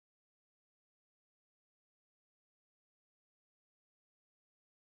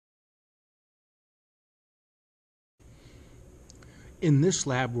In this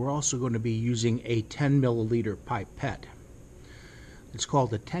lab, we're also going to be using a 10 milliliter pipette. It's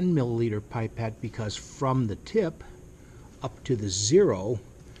called a 10 milliliter pipette because from the tip up to the 0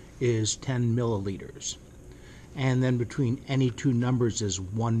 is 10 milliliters. And then between any two numbers is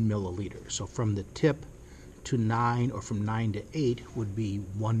 1 milliliter. So from the tip to 9 or from 9 to 8 would be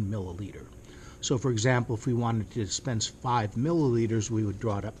 1 milliliter. So for example, if we wanted to dispense 5 milliliters, we would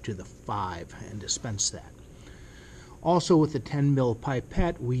draw it up to the 5 and dispense that. Also with the 10 mil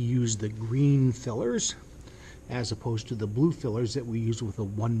pipette, we use the green fillers as opposed to the blue fillers that we use with a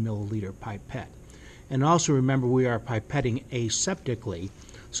 1 milliliter pipette. And also remember, we are pipetting aseptically,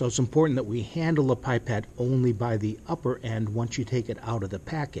 so it's important that we handle the pipette only by the upper end once you take it out of the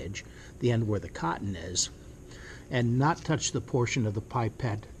package, the end where the cotton is, and not touch the portion of the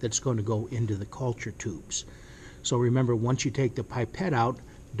pipette that's going to go into the culture tubes. So remember, once you take the pipette out,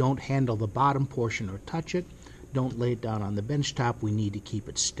 don't handle the bottom portion or touch it. Don't lay it down on the bench top. We need to keep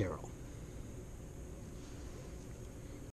it sterile.